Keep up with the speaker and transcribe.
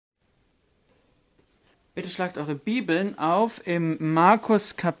Bitte schlagt eure Bibeln auf im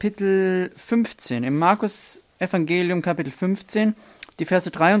Markus Kapitel 15, im Markus Evangelium Kapitel 15, die Verse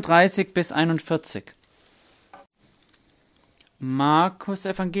 33 bis 41. Markus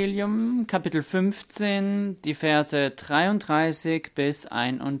Evangelium Kapitel 15, die Verse 33 bis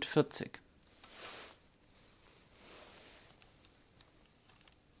 41.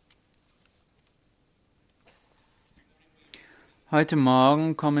 Heute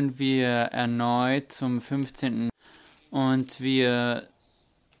Morgen kommen wir erneut zum 15. und wir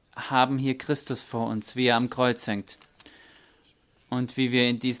haben hier Christus vor uns, wie er am Kreuz hängt. Und wie wir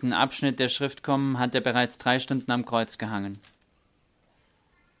in diesen Abschnitt der Schrift kommen, hat er bereits 3 Stunden am Kreuz gehangen.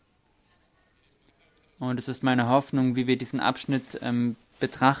 Und es ist meine Hoffnung, wie wir diesen Abschnitt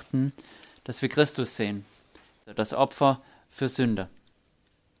betrachten, dass wir Christus sehen, das Opfer für Sünder.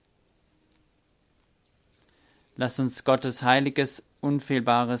 Lass uns Gottes heiliges,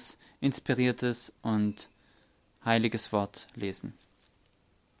 unfehlbares, inspiriertes und heiliges Wort lesen.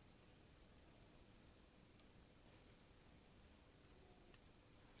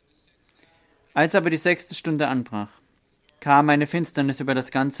 Als aber die 6. Stunde anbrach, kam eine Finsternis über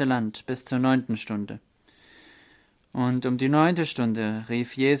das ganze Land bis zur 9. Stunde. Und um die 9. Stunde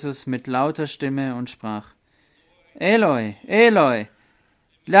rief Jesus mit lauter Stimme und sprach: Eloi, Eloi,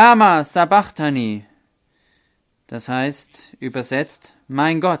 lama sabachthani. Das heißt, übersetzt,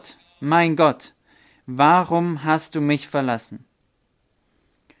 mein Gott, warum hast du mich verlassen?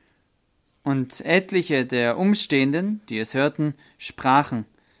 Und etliche der Umstehenden, die es hörten, sprachen: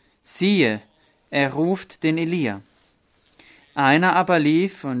 Siehe, er ruft den Elia. Einer aber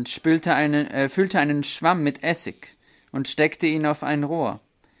lief und füllte einen Schwamm mit Essig und steckte ihn auf ein Rohr,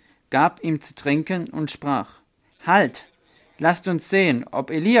 gab ihm zu trinken und sprach: Halt, lasst uns sehen,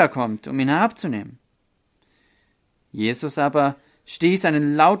 ob Elia kommt, um ihn herabzunehmen. Jesus aber stieß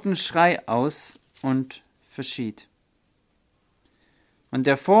einen lauten Schrei aus und verschied. Und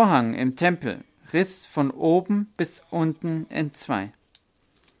der Vorhang im Tempel riss von oben bis unten entzwei.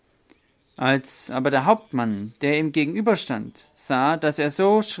 Als aber der Hauptmann, der ihm gegenüberstand, sah, dass er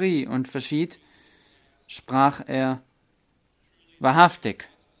so schrie und verschied, sprach er: Wahrhaftig,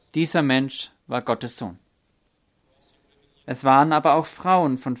 dieser Mensch war Gottes Sohn. Es sahen aber auch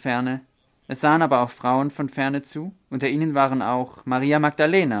Frauen von ferne zu, unter ihnen waren auch Maria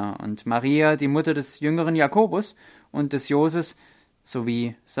Magdalena und Maria, die Mutter des jüngeren Jakobus und des Joses,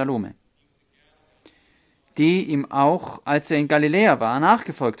 sowie Salome, die ihm auch, als er in Galiläa war,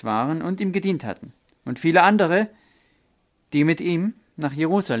 nachgefolgt waren und ihm gedient hatten, und viele andere, die mit ihm nach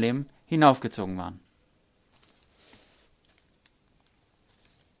Jerusalem hinaufgezogen waren.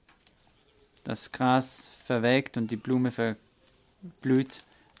 Das Gras verwelkt und die Blume verblüht,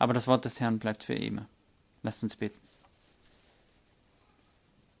 aber das Wort des Herrn bleibt für immer. Lasst uns beten.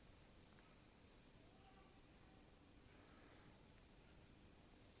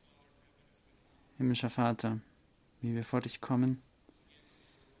 Himmlischer Vater, wie wir vor dich kommen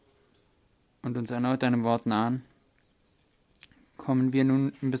und uns erneut deinem Wort nahen, kommen wir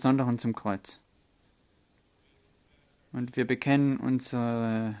nun im Besonderen zum Kreuz. Und wir bekennen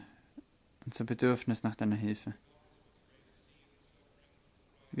unser Bedürfnis nach deiner Hilfe.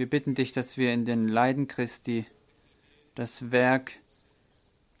 Wir bitten dich, dass wir in den Leiden Christi das Werk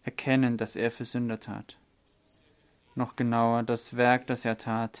erkennen, das er für Sünder tat. Noch genauer, das Werk, das er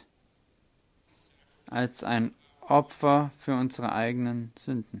tat, als ein Opfer für unsere eigenen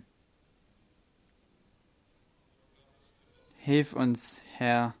Sünden. Hilf uns,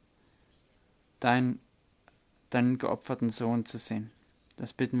 Herr, deinen geopferten Sohn zu sehen.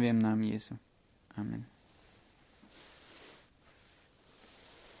 Das bitten wir im Namen Jesu. Amen.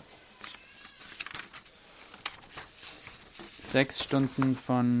 Sechs Stunden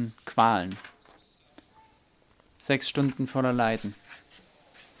von Qualen. 6 Stunden voller Leiden.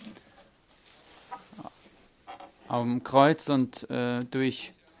 Am Kreuz und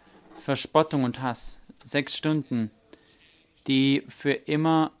durch Verspottung und Hass. 6 Stunden, die für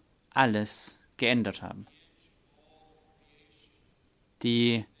immer alles geändert haben.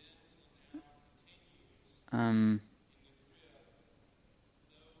 Die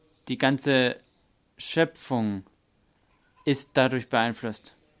ganze Schöpfung ist dadurch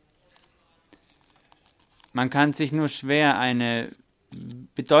beeinflusst. Man kann sich nur schwer eine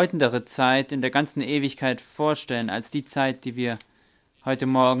bedeutendere Zeit in der ganzen Ewigkeit vorstellen, als die Zeit, die wir heute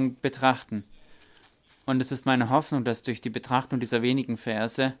Morgen betrachten. Und es ist meine Hoffnung, dass durch die Betrachtung dieser wenigen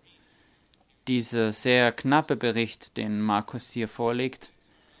Verse, dieser sehr knappe Bericht, den Markus hier vorlegt,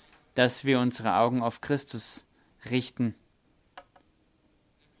 dass wir unsere Augen auf Christus richten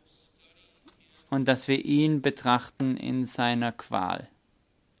und dass wir ihn betrachten in seiner Qual,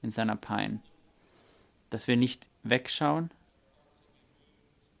 in seiner Pein. dass wir nicht wegschauen,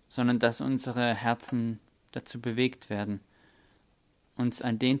 sondern dass unsere Herzen dazu bewegt werden, uns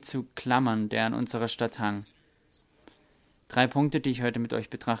an den zu klammern, der an unserer Stadt hang. 3 Punkte, die ich heute mit euch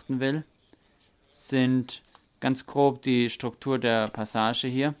betrachten will, sind ganz grob die Struktur der Passage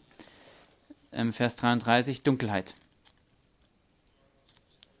hier. Vers 33, Dunkelheit.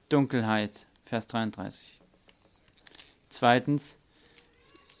 Dunkelheit, Vers 33. Zweitens,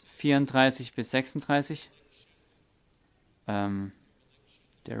 34 bis 36,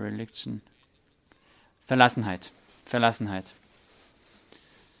 Dereliction. Verlassenheit.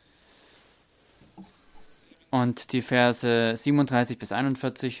 Und die Verse 37 bis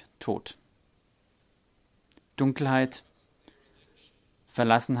 41, Tod. Dunkelheit,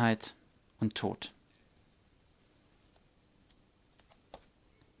 Verlassenheit und Tod.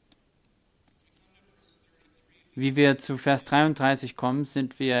 Wie wir zu Vers 33 kommen,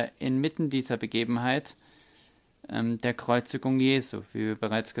 sind wir inmitten dieser Begebenheit der Kreuzigung Jesu. Wie wir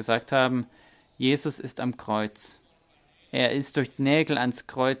bereits gesagt haben, Jesus ist am Kreuz. Er ist durch Nägel ans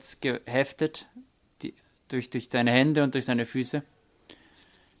Kreuz geheftet, durch seine Hände und durch seine Füße.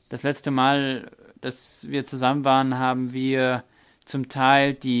 Das letzte Mal, dass wir zusammen waren, haben wir zum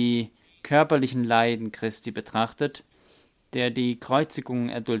Teil die körperlichen Leiden Christi betrachtet, der die Kreuzigung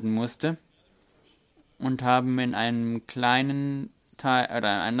erdulden musste, und haben in einem kleinen Teil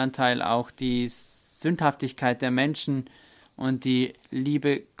oder einem anderen Teil auch die Sündhaftigkeit der Menschen und die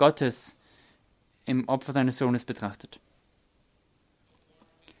Liebe Gottes im Opfer seines Sohnes betrachtet.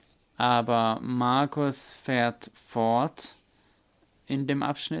 Aber Markus fährt fort in dem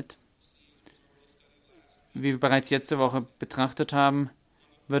Abschnitt. Wie wir bereits letzte Woche betrachtet haben,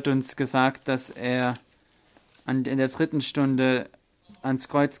 wird uns gesagt, dass er in der 3. Stunde ans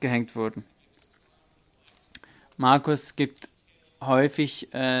Kreuz gehängt wurde. Markus gibt häufig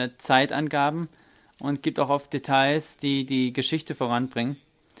Zeitangaben und gibt auch oft Details, die die Geschichte voranbringen.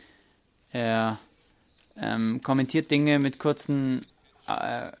 Er kommentiert Dinge mit kurzen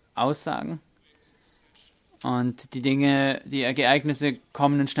Aussagen, und die Ereignisse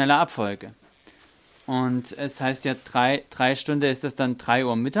kommen in schneller Abfolge. Und es heißt ja, 3 Stunden, ist das dann 3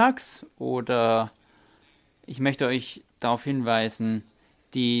 Uhr mittags? Oder ich möchte euch darauf hinweisen,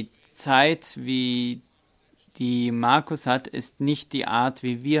 die Zeit, wie die Markus hat, ist nicht die Art,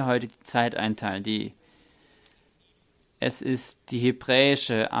 wie wir heute die Zeit einteilen. Es ist die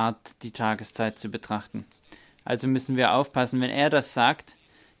hebräische Art, die Tageszeit zu betrachten. Also müssen wir aufpassen, wenn er das sagt,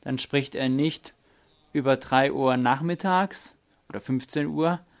 dann spricht er nicht über 3 Uhr nachmittags oder 15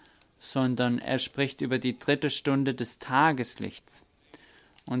 Uhr, sondern er spricht über die 3. Stunde des Tageslichts.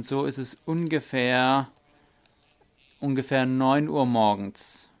 Und so ist es ungefähr 9 Uhr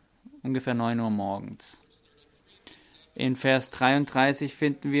morgens. Ungefähr 9 Uhr morgens. In Vers 33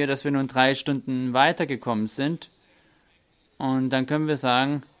 finden wir, dass wir nun 3 Stunden weitergekommen sind. Und dann können wir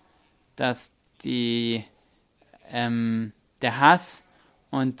sagen, dass der Hass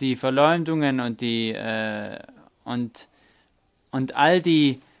und die Verleumdungen und und all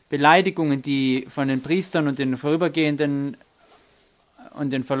die Beleidigungen, die von den Priestern und den Vorübergehenden und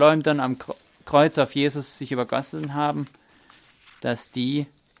den Verleumdern am Kreuz auf Jesus sich übergossen haben, dass die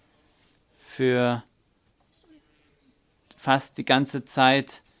für fast die ganze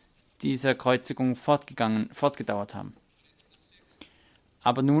Zeit dieser Kreuzigung fortgedauert haben.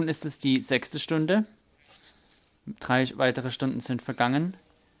 Aber nun ist es die 6. Stunde. 3 weitere Stunden sind vergangen.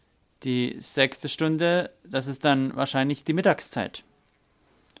 Die 6. Stunde, das ist dann wahrscheinlich die Mittagszeit.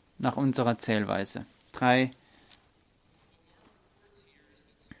 Nach unserer Zählweise. 3.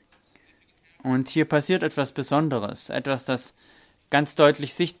 Und hier passiert etwas Besonderes. Etwas, das ganz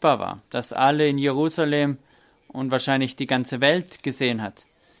deutlich sichtbar war. Das alle in Jerusalem und wahrscheinlich die ganze Welt gesehen hat.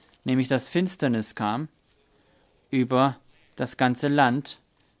 Nämlich, dass Finsternis kam über das ganze Land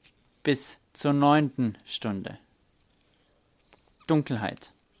bis zur 9. Stunde.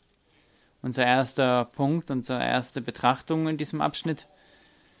 Dunkelheit. Unser erster Punkt, unsere erste Betrachtung in diesem Abschnitt.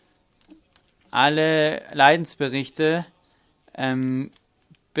 Alle Leidensberichte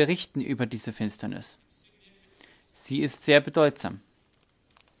berichten über diese Finsternis. Sie ist sehr bedeutsam.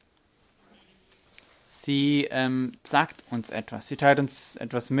 Sie sagt uns etwas. Sie teilt uns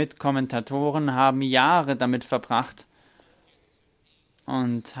etwas mit. Kommentatoren haben Jahre damit verbracht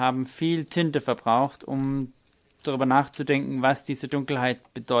und haben viel Tinte verbraucht, um darüber nachzudenken, was diese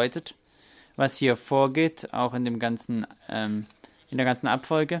Dunkelheit bedeutet, was hier vorgeht, auch in der ganzen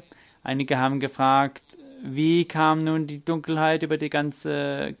Abfolge. Einige haben gefragt, wie kam nun die Dunkelheit über die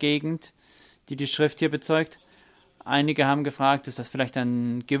ganze Gegend, die Schrift hier bezeugt. Einige haben gefragt, ist das vielleicht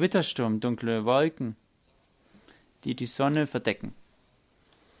ein Gewittersturm, dunkle Wolken, die die Sonne verdecken.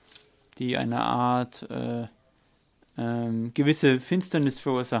 die eine Art gewisse Finsternis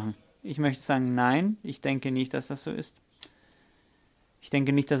verursachen. Ich möchte sagen, nein, ich denke nicht, dass das so ist. Ich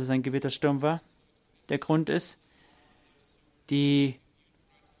denke nicht, dass es ein Gewittersturm war. Der Grund ist, die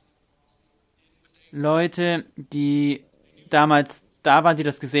Leute, die damals da waren, die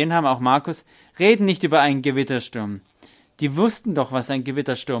das gesehen haben, auch Markus, reden nicht über einen Gewittersturm. Die wussten doch, was ein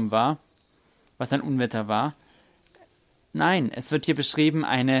Gewittersturm war, was ein Unwetter war. Nein, es wird hier beschrieben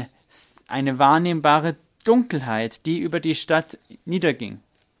eine wahrnehmbare Dunkelheit, die über die Stadt niederging.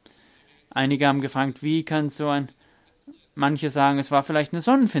 Einige haben gefragt, wie kann manche sagen, es war vielleicht eine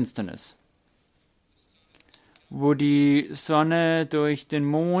Sonnenfinsternis, wo die Sonne durch den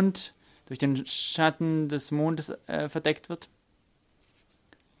Mond, durch den Schatten des Mondes verdeckt wird.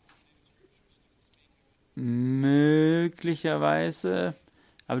 Möglicherweise,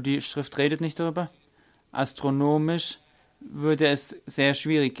 aber die Schrift redet nicht darüber. Astronomisch würde es sehr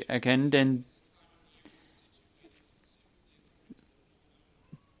schwierig erkennen,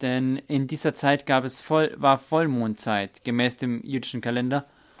 denn in dieser Zeit war Vollmondzeit, gemäß dem jüdischen Kalender,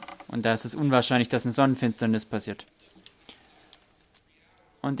 und da ist es unwahrscheinlich, dass eine Sonnenfinsternis passiert.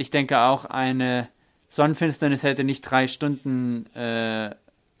 Und ich denke auch, eine Sonnenfinsternis hätte nicht 3 Stunden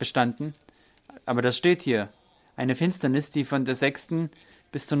bestanden, aber das steht hier. Eine Finsternis, die von der 6.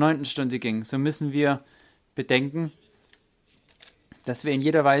 bis zur 9. Stunde ging. So müssen wir bedenken, dass wir in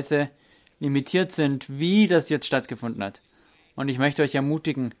jeder Weise limitiert sind, wie das jetzt stattgefunden hat. Und ich möchte euch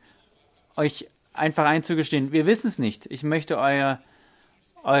ermutigen, euch einfach einzugestehen, wir wissen es nicht. Ich möchte eure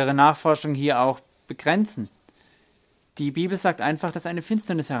Nachforschung hier auch begrenzen. Die Bibel sagt einfach, dass eine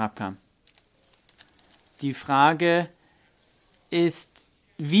Finsternis herabkam. Die Frage ist,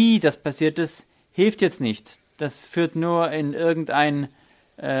 wie das passiert ist, hilft jetzt nicht. Das führt nur in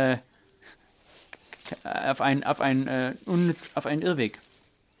auf einen Irrweg.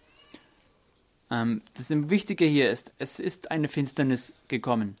 Das Wichtige hier ist, es ist eine Finsternis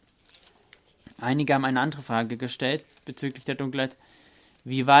gekommen. Einige haben eine andere Frage gestellt bezüglich der Dunkelheit.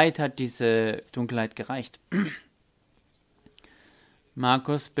 Wie weit hat diese Dunkelheit gereicht?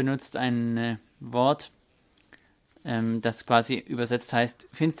 Markus benutzt ein Wort, das quasi übersetzt heißt,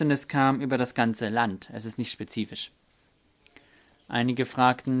 Finsternis kam über das ganze Land. Es ist nicht spezifisch. Einige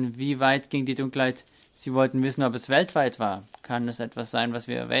fragten, wie weit ging die Dunkelheit? Sie wollten wissen, ob es weltweit war. Kann es etwas sein, was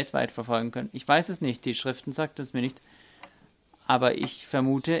wir weltweit verfolgen können? Ich weiß es nicht, die Schriften sagt es mir nicht. Aber ich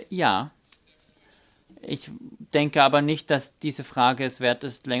vermute, ja. Ich denke aber nicht, dass diese Frage es wert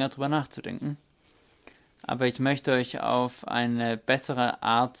ist, länger drüber nachzudenken. Aber ich möchte euch auf eine bessere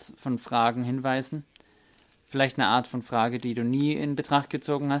Art von Fragen hinweisen. Vielleicht eine Art von Frage, die du nie in Betracht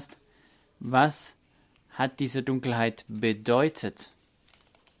gezogen hast. Was hat diese Dunkelheit bedeutet?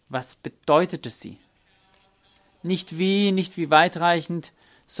 Was bedeutete sie? Nicht wie weitreichend,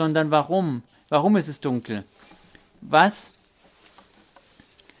 sondern warum. Warum ist es dunkel?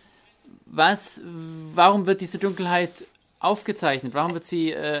 Warum wird diese Dunkelheit aufgezeichnet? Warum wird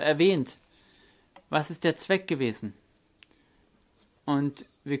sie erwähnt? Was ist der Zweck gewesen? Und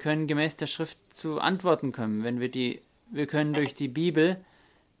wir können gemäß der Schrift zu Antworten kommen, wenn wir können durch die Bibel,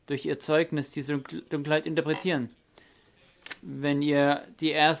 durch ihr Zeugnis diese Dunkelheit interpretieren. Wenn ihr die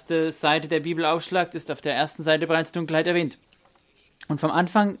erste Seite der Bibel aufschlagt, ist auf der ersten Seite bereits Dunkelheit erwähnt. Und vom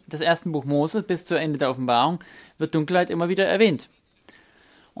Anfang des ersten Buch Mose bis zu Ende der Offenbarung wird Dunkelheit immer wieder erwähnt.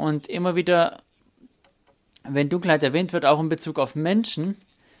 Und immer wieder, wenn Dunkelheit erwähnt wird, auch in Bezug auf Menschen,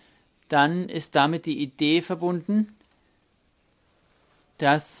 dann ist damit die Idee verbunden,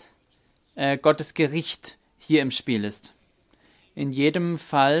 dass Gottes Gericht hier im Spiel ist. In jedem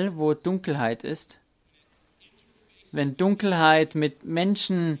Fall, wo Dunkelheit ist, wenn Dunkelheit mit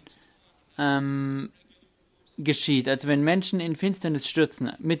Menschen geschieht, also wenn Menschen in Finsternis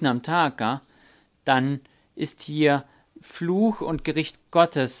stürzen, mitten am Tag gar, dann ist hier Fluch und Gericht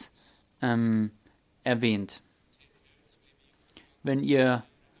Gottes erwähnt. Wenn ihr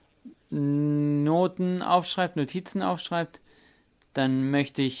Notizen aufschreibt, dann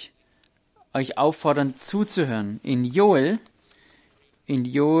möchte ich euch auffordern, zuzuhören. In Joel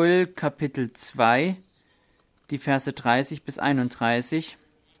Kapitel 2, die Verse 30 bis 31,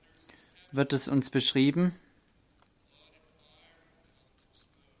 wird es uns beschrieben.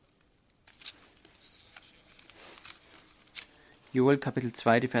 Joel Kapitel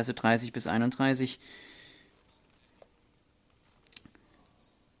 2, die Verse 30 bis 31.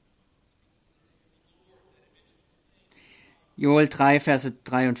 Joel 3, Verse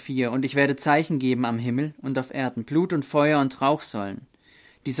 3 und 4. Und ich werde Zeichen geben am Himmel und auf Erden, Blut und Feuer und Rauchsäulen.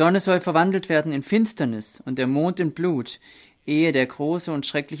 Die Sonne soll verwandelt werden in Finsternis und der Mond in Blut, ehe der große und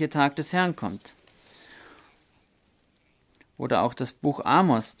schreckliche Tag des Herrn kommt. Oder auch das Buch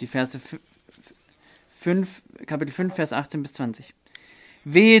Amos, die Verse 5, Kapitel 5, Vers 18 bis 20.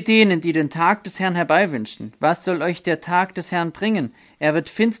 Wehe denen, die den Tag des Herrn herbeiwünschen. Was soll euch der Tag des Herrn bringen? Er wird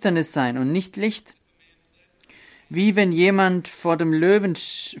Finsternis sein und nicht Licht. Wie wenn jemand vor dem Löwen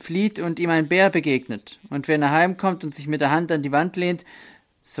flieht und ihm ein Bär begegnet. Und wenn er heimkommt und sich mit der Hand an die Wand lehnt,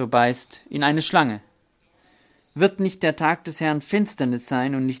 so beißt ihn eine Schlange. Wird nicht der Tag des Herrn Finsternis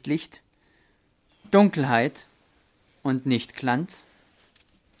sein und nicht Licht? Dunkelheit und nicht Glanz?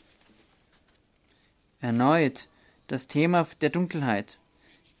 Erneut das Thema der Dunkelheit,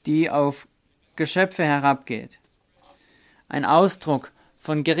 die auf Geschöpfe herabgeht. Ein Ausdruck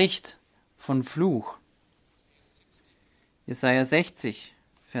von Gericht, von Fluch. Jesaja 60,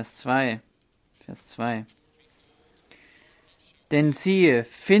 Vers 2. Denn siehe,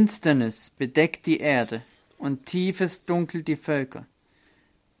 Finsternis bedeckt die Erde und tiefes Dunkel die Völker.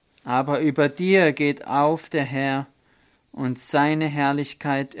 Aber über dir geht auf der Herr und seine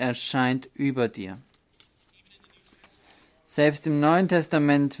Herrlichkeit erscheint über dir. Selbst im Neuen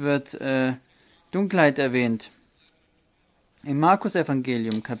Testament wird Dunkelheit erwähnt. Im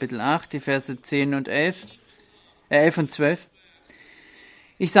Markus-Evangelium, Kapitel 8, die Verse 11 und 12.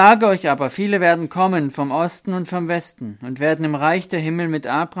 Ich sage euch aber, viele werden kommen vom Osten und vom Westen und werden im Reich der Himmel mit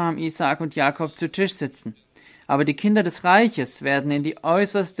Abraham, Isaak und Jakob zu Tisch sitzen. Aber die Kinder des Reiches werden in die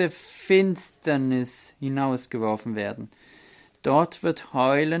äußerste Finsternis hinausgeworfen werden. Dort wird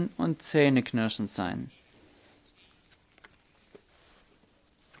Heulen und Zähneknirschen sein.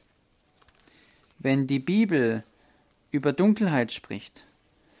 Wenn die Bibel über Dunkelheit spricht,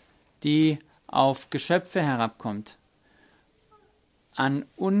 die auf Geschöpfe herabkommt, an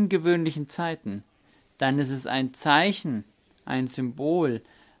ungewöhnlichen Zeiten, dann ist es ein Zeichen, ein Symbol,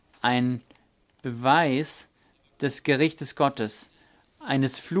 ein Beweis des Gerichtes Gottes,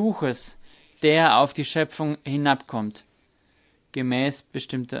 eines Fluches, der auf die Schöpfung hinabkommt, gemäß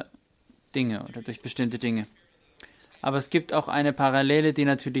bestimmter Dinge oder durch bestimmte Dinge. Aber es gibt auch eine Parallele, die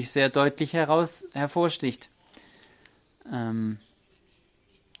natürlich sehr deutlich hervorsticht,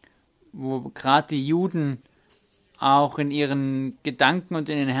 wo gerade die Juden auch in ihren Gedanken und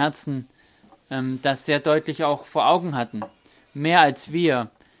in den Herzen das sehr deutlich auch vor Augen hatten. Mehr als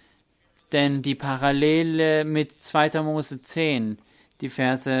wir. Denn die Parallele mit 2. Mose 10, die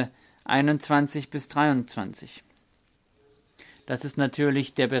Verse 21 bis 23. Das ist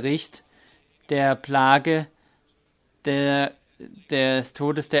natürlich der Bericht der Plage des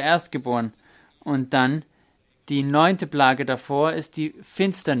Todes der Erstgeborenen. Und dann die 9. Plage davor ist die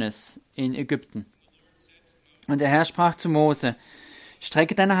Finsternis in Ägypten. Und der Herr sprach zu Mose,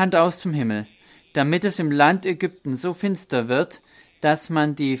 strecke deine Hand aus zum Himmel, damit es im Land Ägypten so finster wird, dass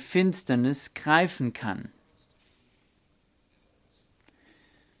man die Finsternis greifen kann.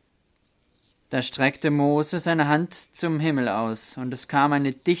 Da streckte Mose seine Hand zum Himmel aus, und es kam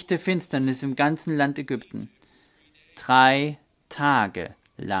eine dichte Finsternis im ganzen Land Ägypten. 3 Tage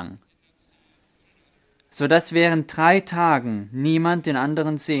lang. Sodass während 3 Tagen niemand den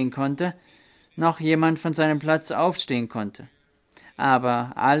anderen sehen konnte, noch jemand von seinem Platz aufstehen konnte.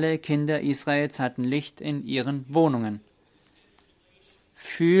 Aber alle Kinder Israels hatten Licht in ihren Wohnungen.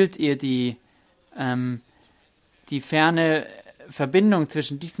 Fühlt ihr die ferne Verbindung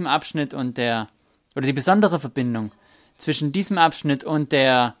zwischen diesem Abschnitt und oder die besondere Verbindung zwischen diesem Abschnitt und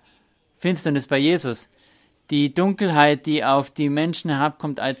der Finsternis bei Jesus? Die Dunkelheit, die auf die Menschen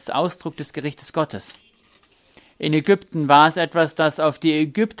herabkommt als Ausdruck des Gerichtes Gottes. In Ägypten war es etwas, das auf die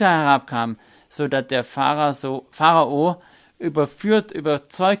Ägypter herabkam, so dass der Pharao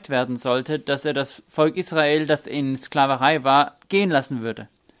überzeugt werden sollte, dass er das Volk Israel, das in Sklaverei war, gehen lassen würde.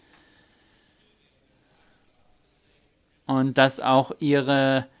 Und dass auch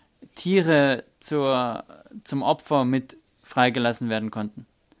ihre Tiere zum Opfer mit freigelassen werden konnten.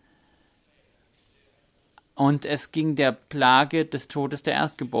 Und es ging der Plage des Todes der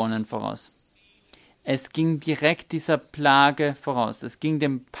Erstgeborenen voraus. Es ging direkt dieser Plage voraus. Es ging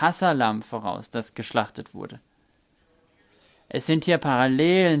dem Passalamm voraus, das geschlachtet wurde. Es sind hier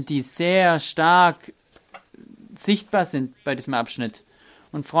Parallelen, die sehr stark sichtbar sind bei diesem Abschnitt.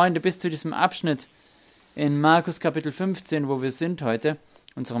 Und Freunde, bis zu diesem Abschnitt in Markus Kapitel 15, wo wir sind heute,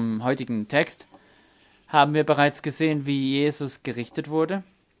 unserem heutigen Text, haben wir bereits gesehen, wie Jesus gerichtet wurde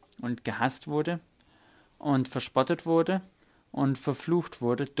und gehasst wurde und verspottet wurde und verflucht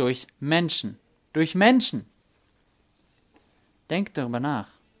wurde durch Menschen. Durch Menschen. Denkt darüber nach.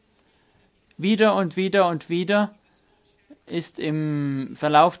 Wieder und wieder und wieder ist im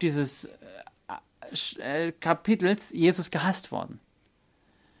Verlauf dieses Kapitels Jesus gehasst worden.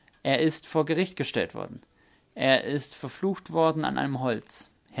 Er ist vor Gericht gestellt worden. Er ist verflucht worden an einem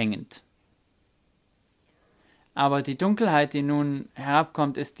Holz, hängend. Aber die Dunkelheit, die nun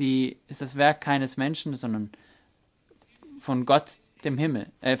herabkommt, ist das Werk keines Menschen, sondern von Gott dem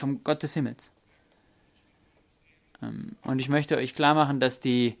Himmel, vom Gott des Himmels. Und ich möchte euch klar machen, dass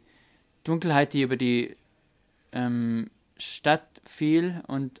die Dunkelheit, die über die Stadt fiel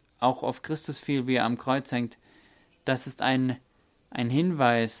und auch auf Christus fiel, wie er am Kreuz hängt, das ist ein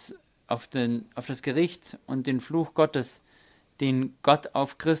Hinweis auf das Gericht und den Fluch Gottes, den Gott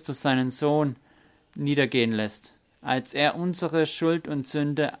auf Christus, seinen Sohn, niedergehen lässt, als er unsere Schuld und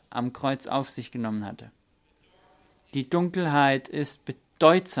Sünde am Kreuz auf sich genommen hatte. Die Dunkelheit ist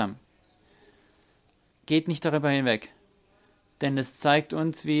bedeutsam. Geht nicht darüber hinweg. Denn es zeigt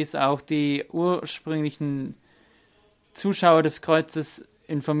uns, wie es auch die ursprünglichen Zuschauer des Kreuzes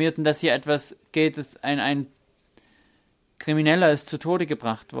informierten, dass hier etwas geht, dass ein Krimineller ist zu Tode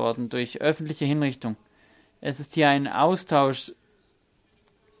gebracht worden durch öffentliche Hinrichtung. Es ist hier ein Austausch,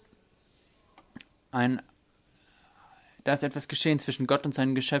 da ist etwas geschehen zwischen Gott und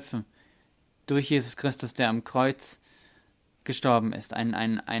seinen Geschöpfen durch Jesus Christus, der am Kreuz gestorben ist.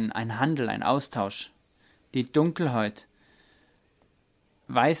 Ein Handel, ein Austausch. Die Dunkelheit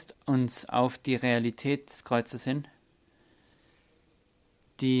weist uns auf die Realität des Kreuzes hin.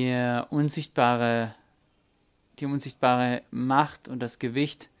 Die unsichtbare Macht und das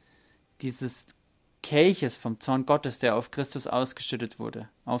Gewicht dieses Kelches vom Zorn Gottes, der auf Christus ausgeschüttet wurde,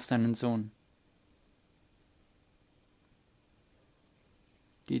 auf seinen Sohn.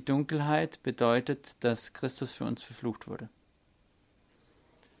 Die Dunkelheit bedeutet, dass Christus für uns verflucht wurde.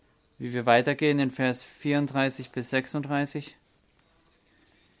 Wie wir weitergehen in Vers 34 bis 36.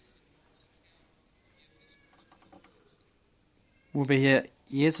 Wo wir hier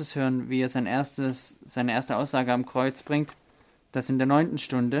Jesus hören, wie er seine erste Aussage am Kreuz bringt, dass in der 9.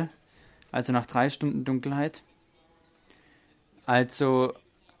 Stunde, also nach 3 Stunden Dunkelheit, also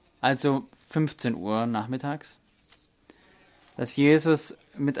 15 Uhr nachmittags, dass Jesus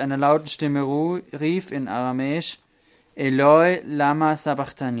mit einer lauten Stimme rief in Aramäisch, Eloi lama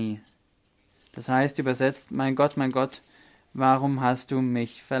sabachthani. Das heißt übersetzt, mein Gott, warum hast du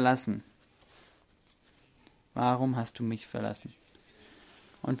mich verlassen? Warum hast du mich verlassen?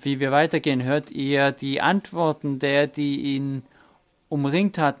 Und wie wir weitergehen, hört ihr die Antworten der, die ihn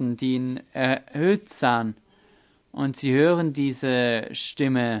umringt hatten, die ihn erhöht sahen. Und sie hören diese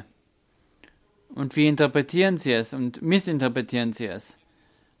Stimme. Und wie interpretieren sie es und missinterpretieren sie es?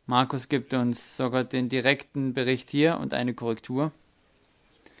 Markus gibt uns sogar den direkten Bericht hier und eine Korrektur.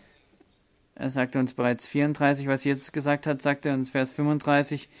 Er sagte uns bereits 34, was Jesus gesagt hat, sagte er uns Vers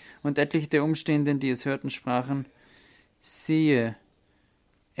 35. Und etliche der Umstehenden, die es hörten, sprachen, siehe,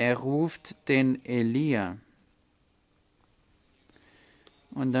 er ruft den Elia.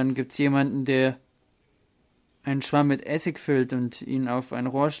 Und dann gibt es jemanden, der einen Schwamm mit Essig füllt und ihn auf ein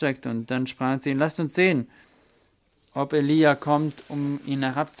Rohr steckt. Und dann sprachen sie ihn, lasst uns sehen, ob Elia kommt, um ihn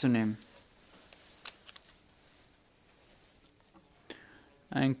herabzunehmen.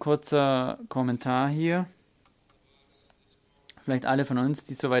 Ein kurzer Kommentar hier. Vielleicht alle von uns,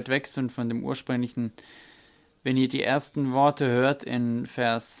 die so weit weg sind von dem ursprünglichen, wenn ihr die ersten Worte hört in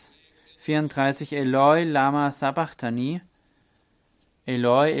Vers 34, Eloi lama sabachthani.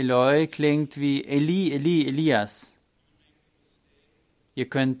 Eloi, Eloi klingt wie Eli, Eli, Elias. Ihr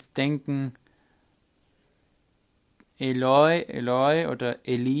könnt denken, Eloi, Eloi oder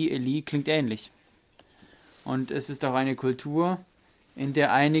Eli, Eli klingt ähnlich. Und es ist auch eine Kultur, in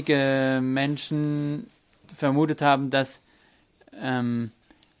der einige Menschen vermutet haben, dass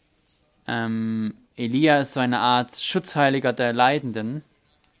Elia ist so eine Art Schutzheiliger der Leidenden.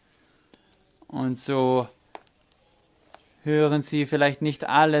 Und so hören sie vielleicht nicht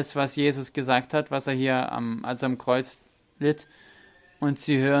alles, was Jesus gesagt hat, was er hier als er am Kreuz litt. Und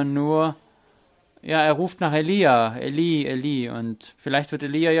sie hören nur, ja, er ruft nach Elia, Eli, Eli. Und vielleicht wird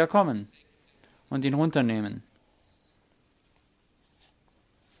Elia ja kommen und ihn runternehmen.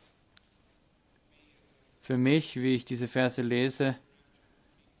 Für mich, wie ich diese Verse lese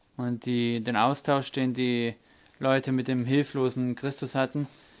und den Austausch, den die Leute mit dem hilflosen Christus hatten,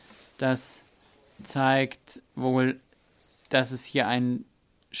 das zeigt wohl, dass es hier ein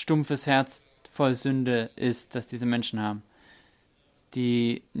stumpfes Herz voll Sünde ist, das diese Menschen haben,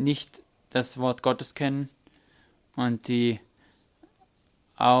 die nicht das Wort Gottes kennen und die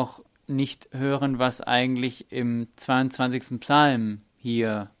auch nicht hören, was eigentlich im 22. Psalm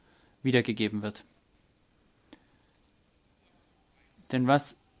hier wiedergegeben wird. Denn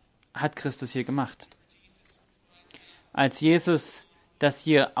was hat Christus hier gemacht? Als Jesus das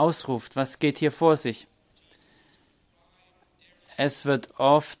hier ausruft, was geht hier vor sich? Es wird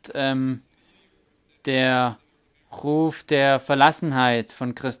oft der Ruf der Verlassenheit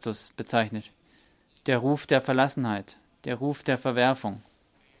von Christus bezeichnet. der Ruf der Verlassenheit, der Ruf der Verwerfung,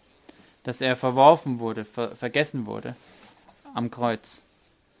 dass er verworfen wurde, vergessen wurde am Kreuz.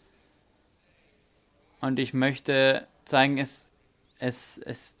 Und ich möchte zeigen,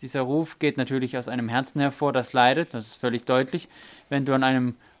 dieser Ruf geht natürlich aus einem Herzen hervor, das leidet, das ist völlig deutlich. Wenn du an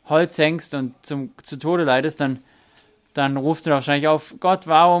einem Holz hängst und zu Tode leidest, dann rufst du wahrscheinlich auf, Gott,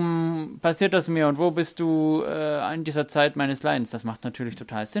 warum passiert das mir und wo bist du in dieser Zeit meines Leidens? Das macht natürlich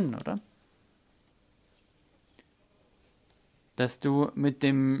total Sinn, oder? Dass du mit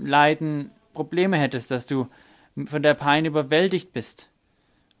dem Leiden Probleme hättest, dass du von der Pein überwältigt bist,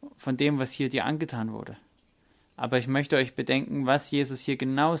 von dem, was hier dir angetan wurde. Aber ich möchte euch bedenken, was Jesus hier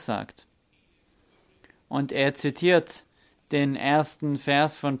genau sagt. Und er zitiert den ersten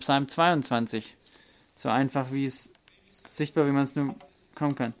Vers von Psalm 22. So einfach, wie es sichtbar, wie man es nur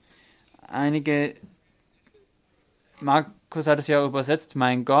kommen kann. Markus hat es ja übersetzt,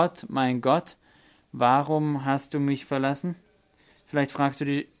 mein Gott, warum hast du mich verlassen? Vielleicht fragst du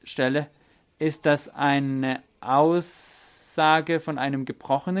die Stelle, ist das eine Aussage von einem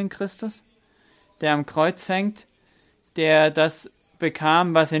gebrochenen Christus, der am Kreuz hängt, der das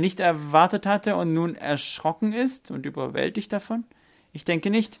bekam, was er nicht erwartet hatte und nun erschrocken ist und überwältigt davon? Ich denke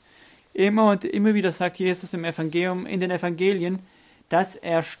nicht. Immer und immer wieder sagt Jesus in den Evangelien, dass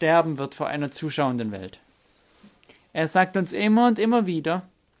er sterben wird vor einer zuschauenden Welt. Er sagt uns immer und immer wieder,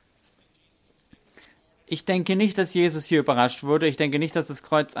 ich denke nicht, dass Jesus hier überrascht wurde. Ich denke nicht, dass das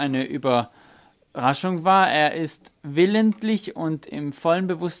Kreuz eine Überraschung war. Er ist willentlich und im vollen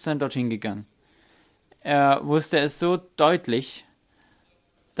Bewusstsein dorthin gegangen. Er wusste es so deutlich,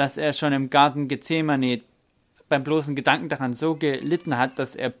 dass er schon im Garten Gethsemane beim bloßen Gedanken daran so gelitten hat,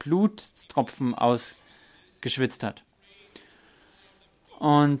 dass er Blutstropfen ausgeschwitzt hat.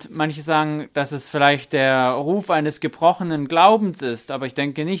 Und manche sagen, dass es vielleicht der Ruf eines gebrochenen Glaubens ist, aber ich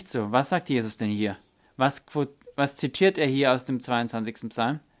denke nicht so. Was sagt Jesus denn hier? Was zitiert er hier aus dem 22.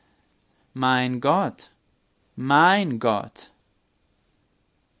 Psalm? Mein Gott, mein Gott.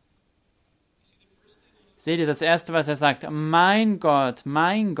 Seht ihr das Erste, was er sagt? Mein Gott,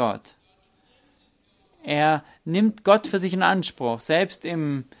 mein Gott. Er nimmt Gott für sich in Anspruch, selbst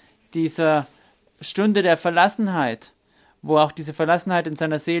in dieser Stunde der Verlassenheit, wo auch diese Verlassenheit in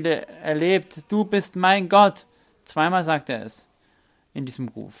seiner Seele erlebt. Du bist mein Gott. Zweimal sagt er es in diesem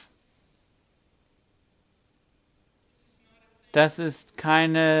Ruf. Das ist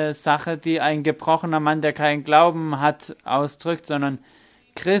keine Sache, die ein gebrochener Mann, der keinen Glauben hat, ausdrückt, sondern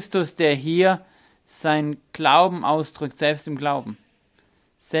Christus, der hier sein Glauben ausdrückt, selbst im Glauben.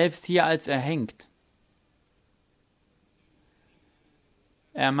 Selbst hier, als er hängt.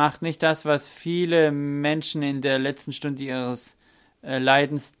 Er macht nicht das, was viele Menschen in der letzten Stunde ihres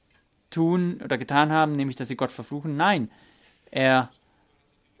Leidens tun oder getan haben, nämlich, dass sie Gott verfluchen. Nein, er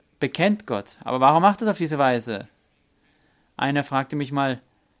bekennt Gott. Aber warum macht er es auf diese Weise? Einer fragte mich mal,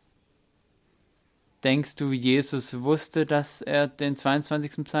 denkst du, Jesus wusste, dass er den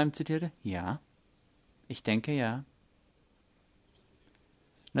 22. Psalm zitierte? Ja, ich denke ja.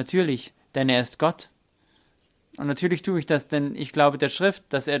 Natürlich, denn er ist Gott. Und natürlich tue ich das, denn ich glaube der Schrift,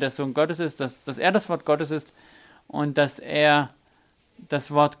 dass er der Sohn Gottes ist, dass er das Wort Gottes ist und dass er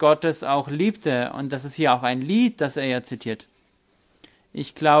das Wort Gottes auch liebte. Und das ist hier auch ein Lied, das er ja zitiert.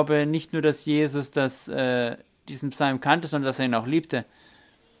 Ich glaube nicht nur, dass Jesus diesen Psalm kannte, sondern dass er ihn auch liebte.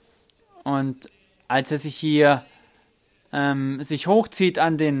 Und als er sich hier sich hochzieht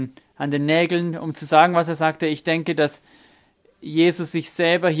an den Nägeln, um zu sagen, was er sagte, ich denke, dass Jesus sich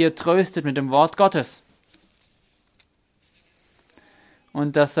selber hier tröstet mit dem Wort Gottes.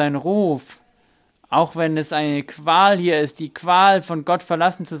 Und dass sein Ruf, auch wenn es eine Qual hier ist, die Qual von Gott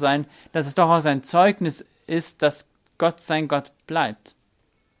verlassen zu sein, dass es doch auch ein Zeugnis ist, dass Gott sein Gott bleibt.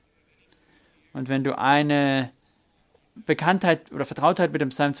 Und wenn du eine Bekanntheit oder Vertrautheit mit dem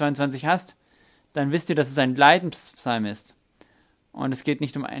Psalm 22 hast, dann wisst ihr, dass es ein Leidenspsalm ist. Und es geht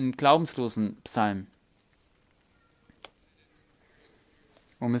nicht um einen glaubenslosen Psalm.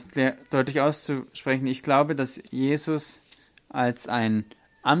 Um es deutlich auszusprechen, ich glaube, dass Jesus als ein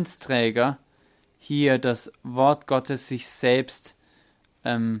Amtsträger hier das Wort Gottes sich selbst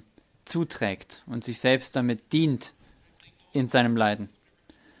zuträgt und sich selbst damit dient in seinem Leiden.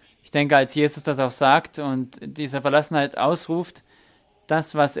 Ich denke, als Jesus das auch sagt und diese Verlassenheit ausruft,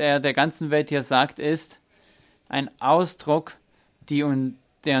 das, was er der ganzen Welt hier sagt, ist ein Ausdruck, der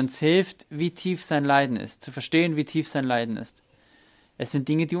uns hilft, wie tief sein Leiden ist, zu verstehen, wie tief sein Leiden ist. Es sind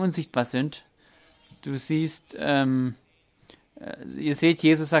Dinge, die unsichtbar sind. Du siehst, ihr seht,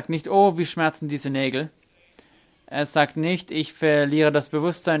 Jesus sagt nicht, oh, wie schmerzen diese Nägel. Er sagt nicht, ich verliere das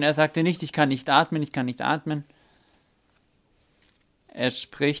Bewusstsein. Er sagte nicht, ich kann nicht atmen. Er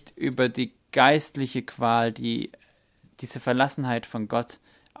spricht über die geistliche Qual, die diese Verlassenheit von Gott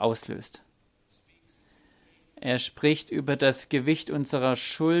auslöst. Er spricht über das Gewicht unserer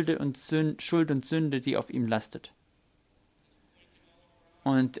Schuld und Sünde, die auf ihm lastet.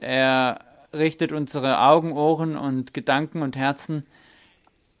 Und er richtet unsere Augen, Ohren und Gedanken und Herzen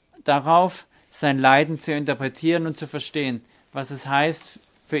darauf, sein Leiden zu interpretieren und zu verstehen, was es heißt,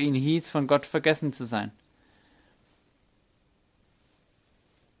 für ihn hieß, von Gott vergessen zu sein.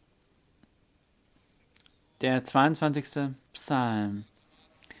 Der 22. Psalm.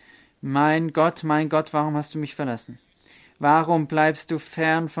 Mein Gott, warum hast du mich verlassen? Warum bleibst du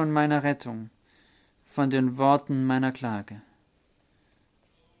fern von meiner Rettung, von den Worten meiner Klage?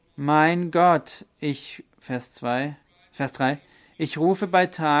 Mein Gott, Vers 3, ich rufe bei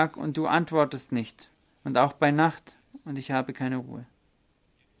Tag und du antwortest nicht, und auch bei Nacht und ich habe keine Ruhe.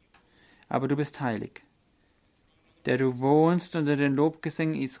 Aber du bist heilig, der du wohnst unter den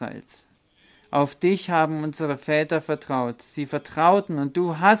Lobgesängen Israels. Auf dich haben unsere Väter vertraut. Sie vertrauten und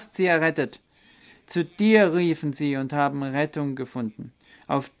du hast sie errettet. Zu dir riefen sie und haben Rettung gefunden.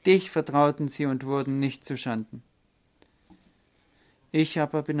 Auf dich vertrauten sie und wurden nicht zuschanden. Ich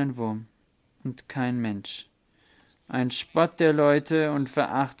aber bin ein Wurm und kein Mensch, ein Spott der Leute und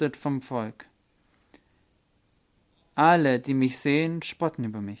verachtet vom Volk. Alle, die mich sehen, spotten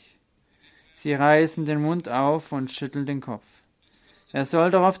über mich. Sie reißen den Mund auf und schütteln den Kopf. Er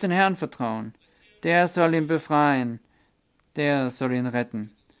soll doch auf den Herrn vertrauen. Der soll ihn befreien. Der soll ihn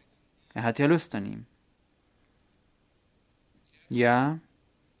retten. Er hat ja Lust an ihm. Ja,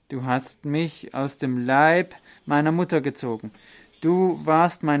 du hast mich aus dem Leib meiner Mutter gezogen. Du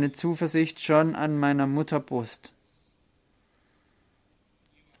warst meine Zuversicht schon an meiner Mutter Brust.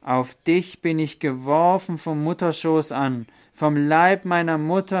 Auf dich bin ich geworfen vom Mutterschoß an. Vom Leib meiner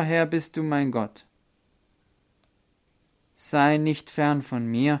Mutter her bist du mein Gott. Sei nicht fern von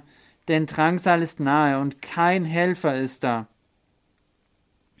mir, denn Drangsal ist nahe und kein Helfer ist da.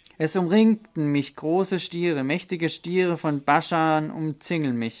 Es umringten mich große Stiere, mächtige Stiere von Baschan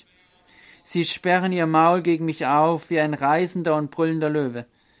umzingeln mich. Sie sperren ihr Maul gegen mich auf wie ein reißender und brüllender Löwe.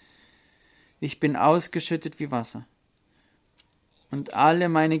 Ich bin ausgeschüttet wie Wasser, und alle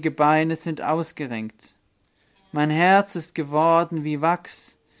meine Gebeine sind ausgerenkt. Mein Herz ist geworden wie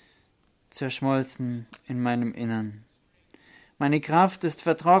Wachs, zerschmolzen in meinem Innern. Meine Kraft ist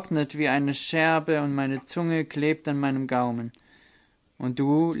vertrocknet wie eine Scherbe und meine Zunge klebt an meinem Gaumen. Und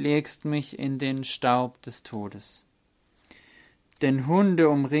du legst mich in den Staub des Todes. Denn Hunde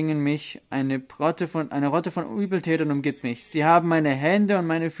umringen mich, eine Rotte von Übeltätern umgibt mich. Sie haben meine Hände und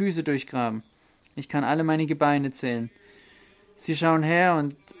meine Füße durchgraben. Ich kann alle meine Gebeine zählen. Sie schauen her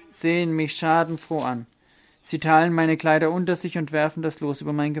und sehen mich schadenfroh an. Sie teilen meine Kleider unter sich und werfen das Los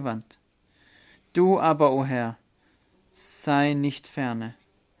über mein Gewand. Du aber, o Herr, sei nicht ferne.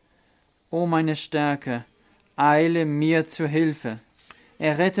 O meine Stärke, eile mir zur Hilfe.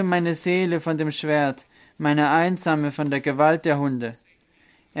 Errette meine Seele von dem Schwert, meine Einsame von der Gewalt der Hunde.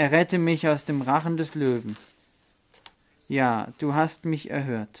 Errette mich aus dem Rachen des Löwen. Ja, du hast mich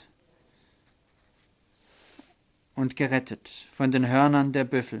erhört und gerettet von den Hörnern der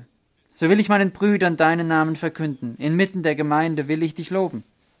Büffel. So will ich meinen Brüdern deinen Namen verkünden. Inmitten der Gemeinde will ich dich loben.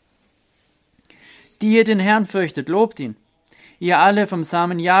 Die ihr den Herrn fürchtet, lobt ihn. Ihr alle vom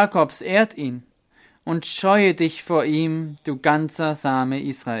Samen Jakobs, ehrt ihn. Und scheue dich vor ihm, du ganzer Same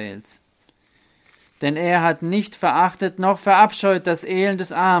Israels. Denn er hat nicht verachtet noch verabscheut das Elend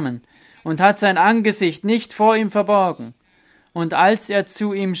des Armen und hat sein Angesicht nicht vor ihm verborgen. Und als er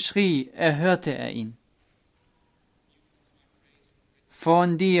zu ihm schrie, erhörte er ihn.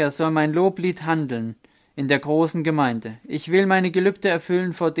 Von dir soll mein Loblied handeln in der großen Gemeinde. Ich will meine Gelübde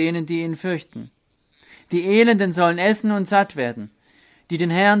erfüllen vor denen, die ihn fürchten. Die Elenden sollen essen und satt werden. Die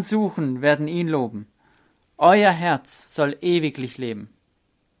den Herrn suchen, werden ihn loben. Euer Herz soll ewiglich leben.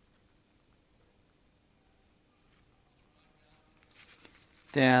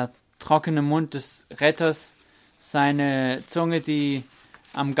 Der trockene Mund des Retters, seine Zunge, die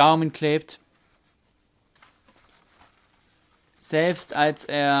am Gaumen klebt. Selbst als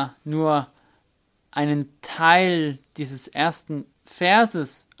er nur einen Teil dieses ersten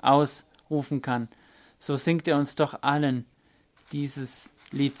Verses ausrufen kann, so singt er uns doch allen dieses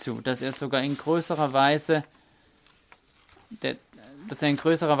Lied zu, dass er sogar in größerer Weise,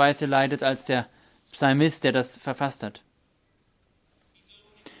 leidet als der Psalmist, der das verfasst hat.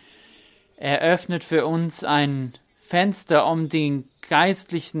 Er öffnet für uns ein Fenster, um die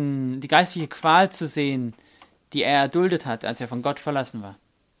geistliche Qual zu sehen, die er erduldet hat, als er von Gott verlassen war.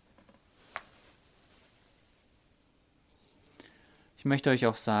 Ich möchte euch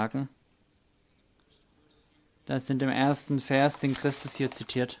auch sagen, das in dem ersten Vers, den Christus hier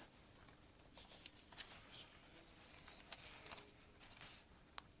zitiert,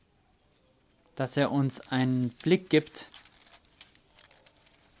 dass er uns einen Blick gibt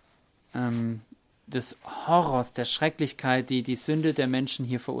des Horrors, der Schrecklichkeit, die die Sünde der Menschen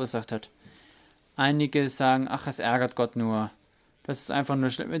hier verursacht hat. Einige sagen, ach, es ärgert Gott nur. Das ist einfach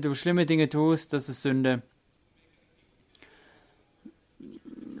nur schlimm. Wenn du schlimme Dinge tust, das ist Sünde.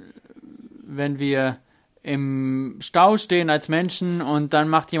 Wenn wir im Stau stehen als Menschen und dann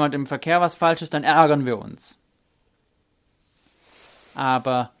macht jemand im Verkehr was Falsches, dann ärgern wir uns.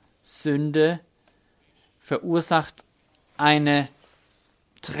 Aber Sünde verursacht eine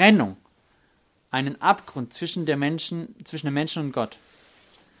Trennung, einen Abgrund zwischen den Menschen und Gott,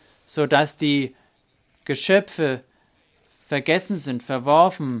 sodass die Geschöpfe vergessen sind,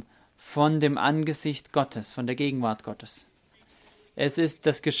 verworfen von dem Angesicht Gottes, von der Gegenwart Gottes. Es ist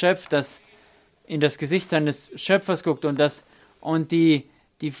das Geschöpf, das in das Gesicht seines Schöpfers guckt und die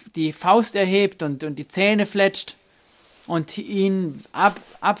Faust erhebt und die Zähne fletscht und ihn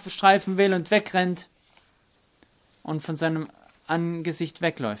abstreifen will und wegrennt und von seinem Angesicht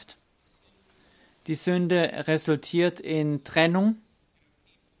wegläuft. Die Sünde resultiert in Trennung,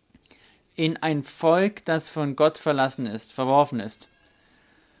 in ein Volk, das von Gott verlassen ist, verworfen ist.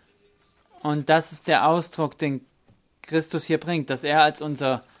 Und das ist der Ausdruck, den Christus hier bringt, dass er als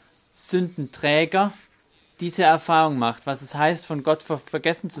unser Sündenträger diese Erfahrung macht, was es heißt, von Gott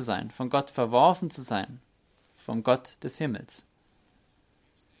vergessen zu sein, von Gott verworfen zu sein, vom Gott des Himmels.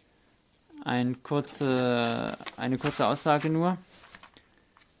 Eine kurze Aussage nur.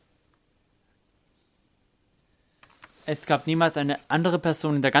 Es gab niemals eine andere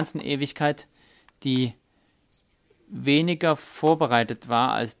Person in der ganzen Ewigkeit, die weniger vorbereitet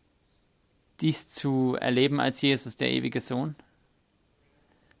war, als dies zu erleben als Jesus, der ewige Sohn,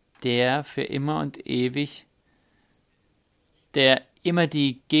 der für immer und ewig, der immer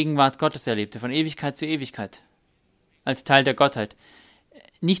die Gegenwart Gottes erlebte, von Ewigkeit zu Ewigkeit, als Teil der Gottheit.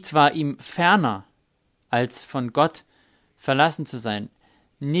 Nichts war ihm ferner, als von Gott verlassen zu sein.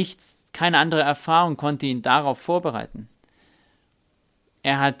 Keine andere Erfahrung konnte ihn darauf vorbereiten.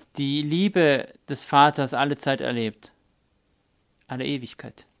 Er hat die Liebe des Vaters alle Zeit erlebt, alle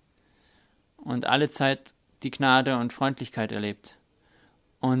Ewigkeit. Und alle Zeit die Gnade und Freundlichkeit erlebt.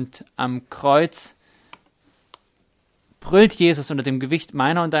 Und am Kreuz brüllt Jesus unter dem Gewicht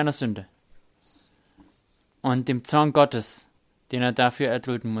meiner und deiner Sünde und dem Zorn Gottes, den er dafür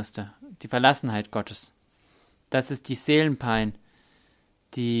erdulden musste, die Verlassenheit Gottes. Das ist die Seelenpein,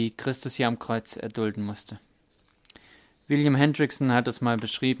 die Christus hier am Kreuz erdulden musste. William Hendrickson hat es mal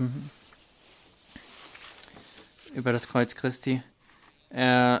beschrieben über das Kreuz Christi.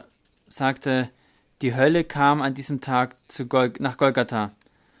 Er sagte, die Hölle kam an diesem Tag nach Golgatha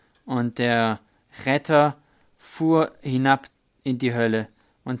und der Retter fuhr hinab in die Hölle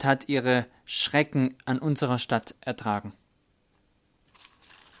und hat ihre Schrecken an unserer Stadt ertragen.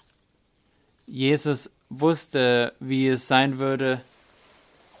 Jesus wusste, wie es sein würde,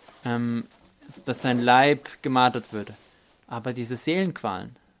 dass sein Leib gemartert würde. Aber diese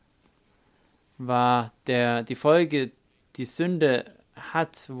Seelenqualen war die Folge, die Sünde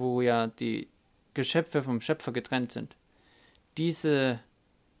hat, wo ja die Geschöpfe vom Schöpfer getrennt sind. Diese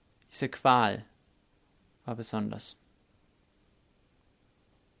Qual war besonders.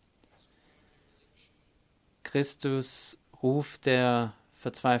 Christus Ruf der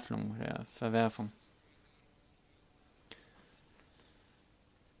Verzweiflung, der Verwerfung.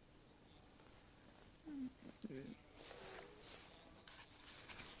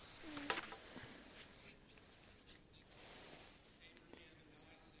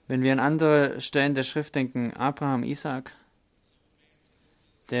 Wenn wir an andere Stellen der Schrift denken, Abraham, Isaak,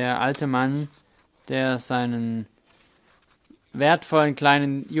 der alte Mann, der seinen wertvollen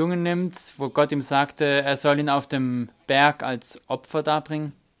kleinen Jungen nimmt, wo Gott ihm sagte, er soll ihn auf dem Berg als Opfer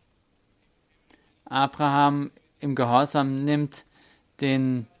darbringen. Abraham im Gehorsam nimmt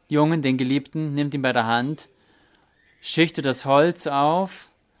den Jungen, den Geliebten, nimmt ihn bei der Hand, schichtet das Holz auf,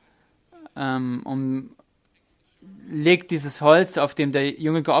 legt dieses Holz, auf dem der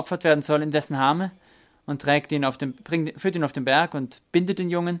Junge geopfert werden soll, in dessen Arme und führt ihn auf den Berg und bindet den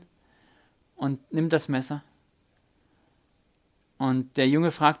Jungen und nimmt das Messer. Und der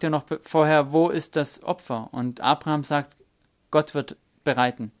Junge fragt ja noch vorher, wo ist das Opfer? Und Abraham sagt, Gott wird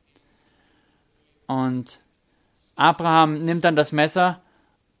bereiten. Und Abraham nimmt dann das Messer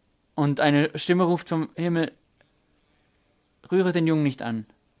und eine Stimme ruft vom Himmel, rühre den Jungen nicht an.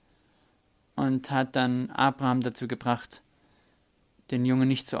 Und hat dann Abraham dazu gebracht, den Jungen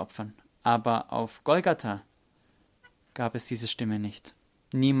nicht zu opfern. Aber auf Golgatha gab es diese Stimme nicht.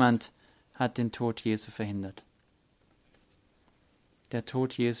 Niemand hat den Tod Jesu verhindert. Der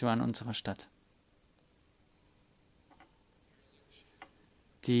Tod Jesu an unserer Stadt.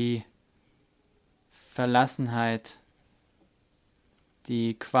 Die Verlassenheit,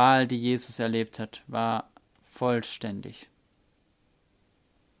 die Qual, die Jesus erlebt hat, war vollständig.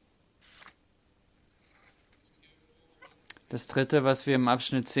 Das dritte, was wir im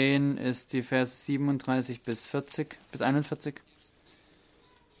Abschnitt sehen, ist die Verse 37 bis 41.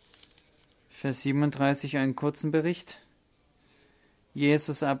 Vers 37, einen kurzen Bericht.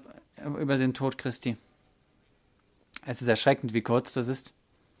 Jesus über den Tod Christi. Es ist erschreckend, wie kurz das ist.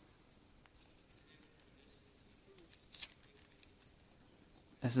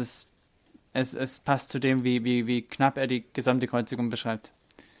 Es passt zu dem, wie knapp er die gesamte Kreuzigung beschreibt.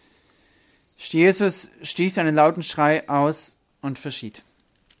 Jesus stieß einen lauten Schrei aus und verschied.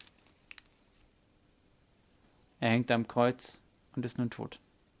 Er hängt am Kreuz und ist nun tot.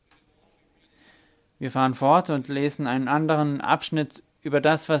 Wir fahren fort und lesen einen anderen Abschnitt über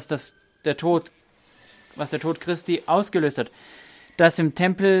das, was der Tod Christi ausgelöst hat. Dass im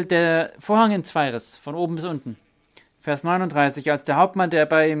Tempel der Vorhang in zwei riss, von oben bis unten. Vers 39, als der Hauptmann, der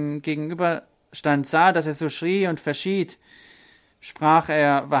bei ihm gegenüberstand, sah, dass er so schrie und verschied, sprach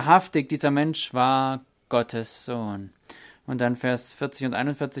er, wahrhaftig, dieser Mensch war Gottes Sohn. Und dann Vers 40 und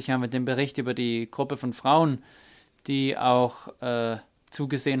 41 haben wir den Bericht über die Gruppe von Frauen, die auch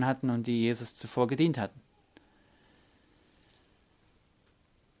zugesehen hatten und die Jesus zuvor gedient hatten.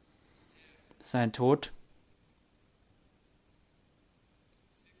 Sein Tod.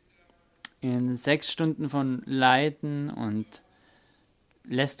 In 6 Stunden von Leiden und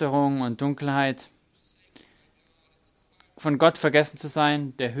Lästerung und Dunkelheit, von Gott vergessen zu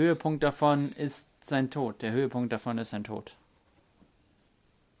sein, der Höhepunkt davon ist sein Tod. Der Höhepunkt davon ist sein Tod.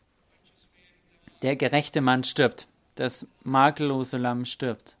 Der gerechte Mann stirbt. Das makellose Lamm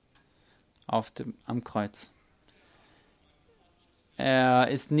stirbt am Kreuz. Er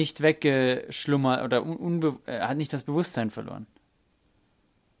ist nicht weggeschlummert oder er hat nicht das Bewusstsein verloren.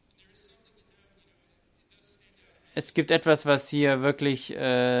 Es gibt etwas, was hier wirklich,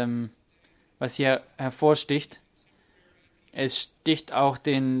 was hier hervorsticht. Es sticht auch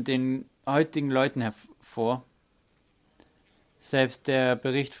den heutigen Leuten hervor. Selbst der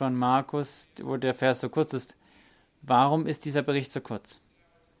Bericht von Markus, wo der Vers so kurz ist. Warum ist dieser Bericht so kurz?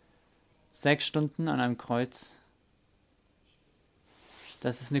 6 Stunden an einem Kreuz.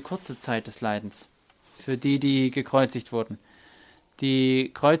 Das ist eine kurze Zeit des Leidens für die gekreuzigt wurden.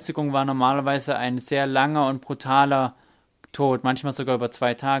 Die Kreuzigung war normalerweise ein sehr langer und brutaler Tod, manchmal sogar über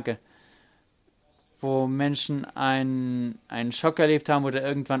 2 Tage, wo Menschen einen Schock erlebt haben oder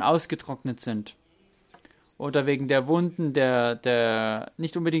irgendwann ausgetrocknet sind. Oder wegen der Wunden,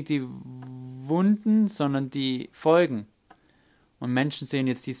 nicht unbedingt die Wunden, sondern die Folgen. Und Menschen sehen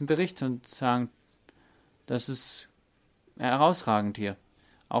jetzt diesen Bericht und sagen, das ist herausragend hier.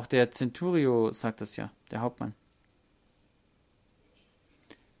 Auch der Centurio sagt das ja, der Hauptmann.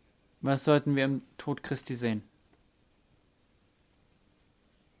 Was sollten wir im Tod Christi sehen?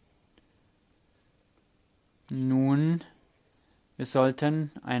 Nun, wir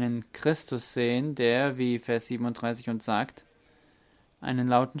sollten einen Christus sehen, der, wie Vers 37 uns sagt, einen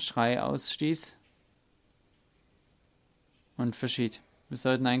lauten Schrei ausstieß und verschied. Wir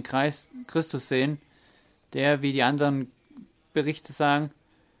sollten einen Christus sehen, der, wie die anderen Berichte sagen,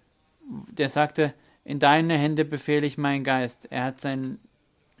 der sagte, in deine Hände befehle ich meinen Geist. Er hat seinen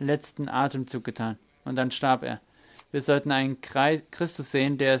letzten Atemzug getan und dann starb er. Wir sollten einen Christus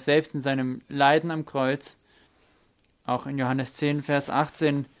sehen, der selbst in seinem Leiden am Kreuz, auch in Johannes 10, Vers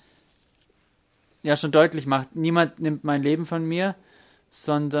 18, ja schon deutlich macht, niemand nimmt mein Leben von mir,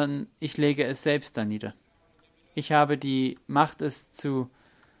 sondern ich lege es selbst danieder. Ich habe die Macht, es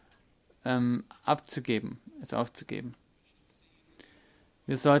abzugeben, es aufzugeben.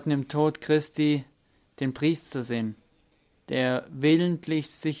 Wir sollten im Tod Christi den Priester sehen, der willentlich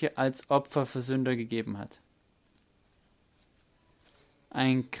sich als Opfer für Sünder gegeben hat.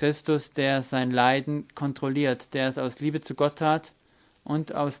 Ein Christus, der sein Leiden kontrolliert, der es aus Liebe zu Gott tat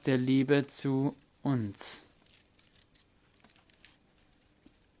und aus der Liebe zu uns.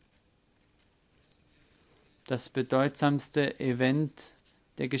 Das bedeutsamste Event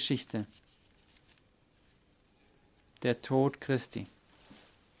der Geschichte. Der Tod Christi.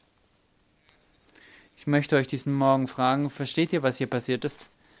 Ich möchte euch diesen Morgen fragen, versteht ihr, was hier passiert ist?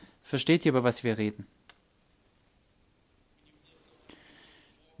 Versteht ihr, über was wir reden?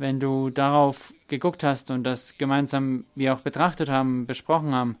 Wenn du darauf geguckt hast und das gemeinsam wir auch betrachtet haben,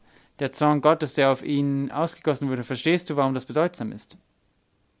 besprochen haben, der Zorn Gottes, der auf ihn ausgegossen wurde, verstehst du, warum das bedeutsam ist?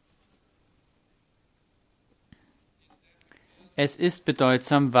 Es ist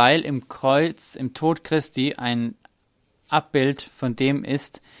bedeutsam, weil im Kreuz, im Tod Christi, ein Abbild von dem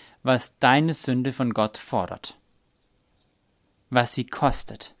ist, was deine Sünde von Gott fordert. Was sie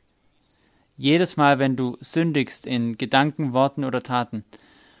kostet. Jedes Mal, wenn du sündigst in Gedanken, Worten oder Taten,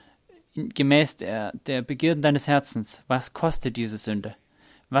 gemäß der Begierden deines Herzens, was kostet diese Sünde?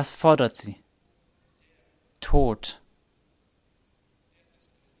 Was fordert sie? Tod.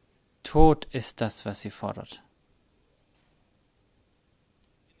 Tod ist das, was sie fordert.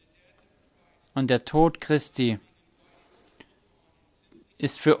 Und der Tod Christi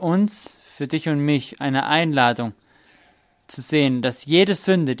ist für uns, für dich und mich, eine Einladung zu sehen, dass jede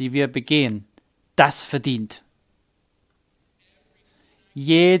Sünde, die wir begehen, das verdient.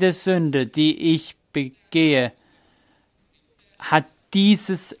 Jede Sünde, die ich begehe, hat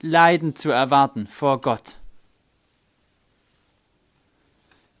dieses Leiden zu erwarten vor Gott.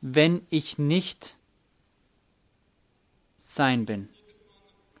 Wenn ich nicht sein bin.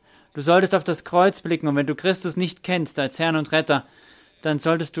 Du solltest auf das Kreuz blicken und wenn du Christus nicht kennst als Herrn und Retter, dann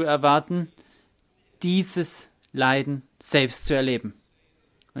solltest du erwarten, dieses Leiden selbst zu erleben.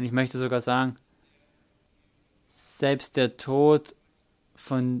 Und ich möchte sogar sagen, selbst der Tod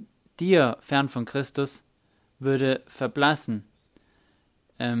von dir, fern von Christus, würde verblassen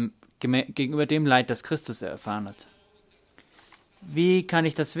gegenüber dem Leid, das Christus erfahren hat. Wie kann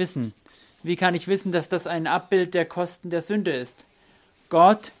ich das wissen? Wie kann ich wissen, dass das ein Abbild der Kosten der Sünde ist?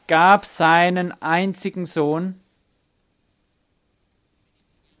 Gott gab seinen einzigen Sohn.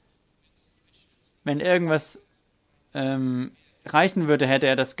 Wenn irgendwas reichen würde, hätte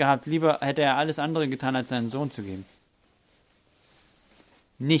er das gehabt. Lieber hätte er alles andere getan, als seinen Sohn zu geben.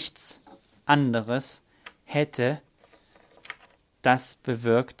 Nichts anderes hätte das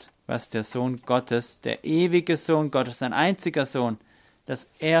bewirkt, was der Sohn Gottes, der ewige Sohn Gottes, sein einziger Sohn, dass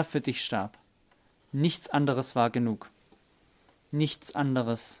er für dich starb. Nichts anderes war genug. Nichts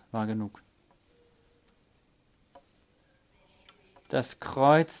anderes war genug. Das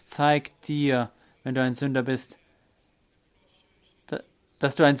Kreuz zeigt dir, wenn du ein Sünder bist,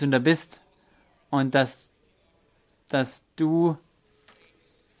 dass du ein Sünder bist und dass du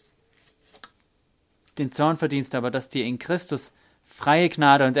den Zorn verdienst, aber dass dir in Christus freie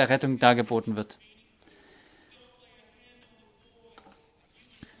Gnade und Errettung dargeboten wird.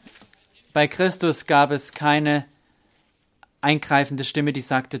 Bei Christus gab es keine eingreifende Stimme, die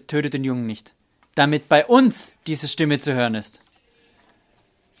sagte, töte den Jungen nicht. Damit bei uns diese Stimme zu hören ist.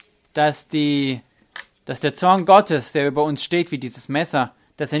 Dass der Zorn Gottes, der über uns steht wie dieses Messer,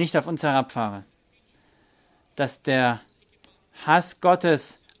 dass er nicht auf uns herabfahre. Dass der Hass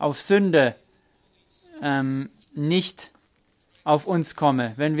Gottes auf Sünde nicht auf uns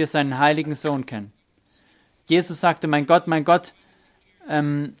komme, wenn wir seinen heiligen Sohn kennen. Jesus sagte, mein Gott,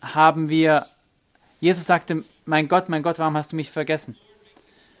 Jesus sagte, mein Gott, warum hast du mich vergessen?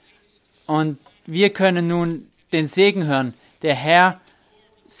 Und wir können nun den Segen hören. Der Herr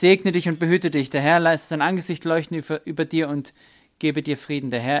segne dich und behüte dich. Der Herr lässt sein Angesicht leuchten über dir und gebe dir Frieden.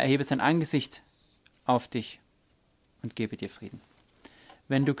 Der Herr erhebe sein Angesicht auf dich und gebe dir Frieden.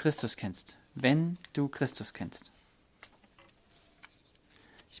 Wenn du Christus kennst. Wenn du Christus kennst.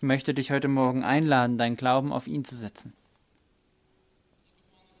 Ich möchte dich heute Morgen einladen, deinen Glauben auf ihn zu setzen.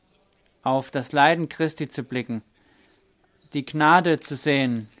 Auf das Leiden Christi zu blicken. Die Gnade zu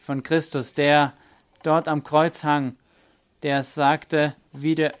sehen von Christus, der dort am Kreuz hang, der sagte,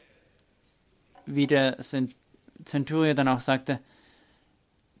 wie der Zenturier dann auch sagte,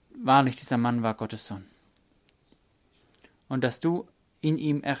 wahrlich, dieser Mann war Gottes Sohn. Und dass du in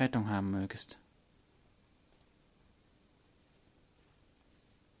ihm Errettung haben mögest.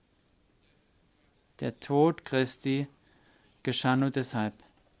 Der Tod Christi geschah nur deshalb,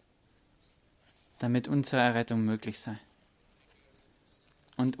 damit unsere Errettung möglich sei.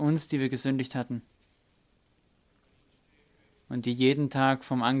 Und uns, die wir gesündigt hatten und die jeden Tag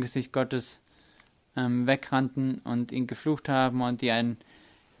vom Angesicht Gottes wegrannten und ihn geflucht haben und die ein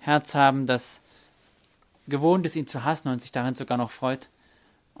Herz haben, das gewohnt ist, ihn zu hassen und sich darin sogar noch freut.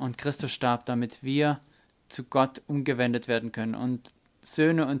 Und Christus starb, damit wir zu Gott umgewendet werden können und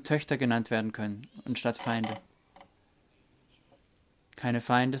Söhne und Töchter genannt werden können und statt Feinde. Keine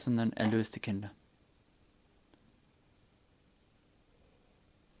Feinde, sondern erlöste Kinder.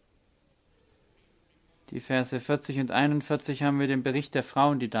 Die Verse 40 und 41 haben wir den Bericht der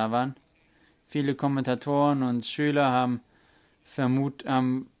Frauen, die da waren. Viele Kommentatoren und Schüler haben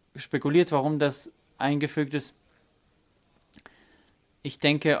spekuliert, warum das eingefügt ist. Ich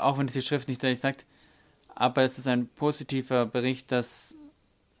denke, auch wenn es die Schrift nicht deutlich sagt, aber es ist ein positiver Bericht, dass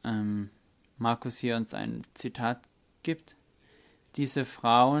Markus hier uns ein Zitat gibt. Diese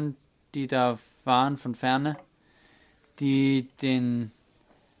Frauen, die da waren von ferne, die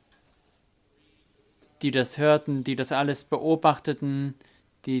das hörten, die das alles beobachteten,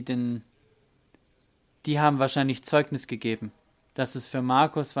 die haben wahrscheinlich Zeugnis gegeben dass es für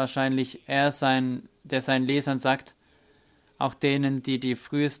Markus wahrscheinlich der seinen Lesern sagt, auch denen, die die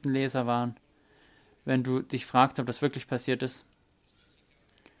frühesten Leser waren, wenn du dich fragst, ob das wirklich passiert ist,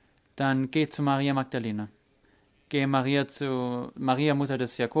 dann geh zu Maria Magdalena. Geh zu Maria, Mutter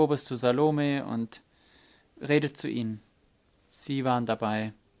des Jakobus, zu Salome und redet zu ihnen. Sie waren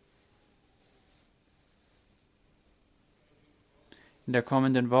dabei. In der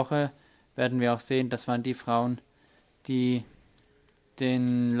kommenden Woche werden wir auch sehen, das waren die Frauen, die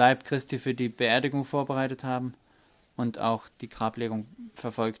den Leib Christi für die Beerdigung vorbereitet haben und auch die Grablegung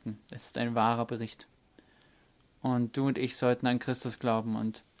verfolgten. Es ist ein wahrer Bericht. Und du und ich sollten an Christus glauben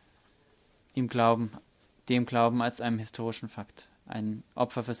und dem glauben als einem historischen Fakt, ein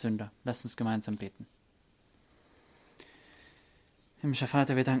Opfer für Sünder. Lass uns gemeinsam beten. Himmlischer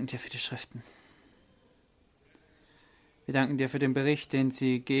Vater, wir danken dir für die Schriften. Wir danken dir für den Bericht, den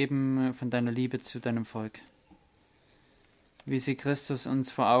sie geben von deiner Liebe zu deinem Volk. Wie sie Christus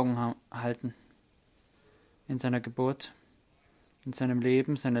uns vor Augen halten. In seiner Geburt, in seinem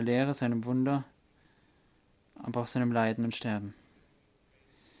Leben, seiner Lehre, seinem Wunder, aber auch seinem Leiden und Sterben.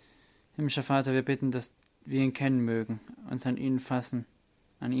 Himmlischer Vater, wir bitten, dass wir ihn kennen mögen, uns an ihn fassen,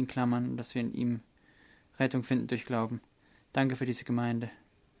 an ihn klammern, dass wir in ihm Rettung finden durch Glauben. Danke für diese Gemeinde.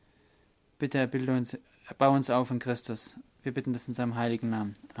 Bitte erbaue uns auf in Christus. Wir bitten das in seinem heiligen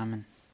Namen. Amen.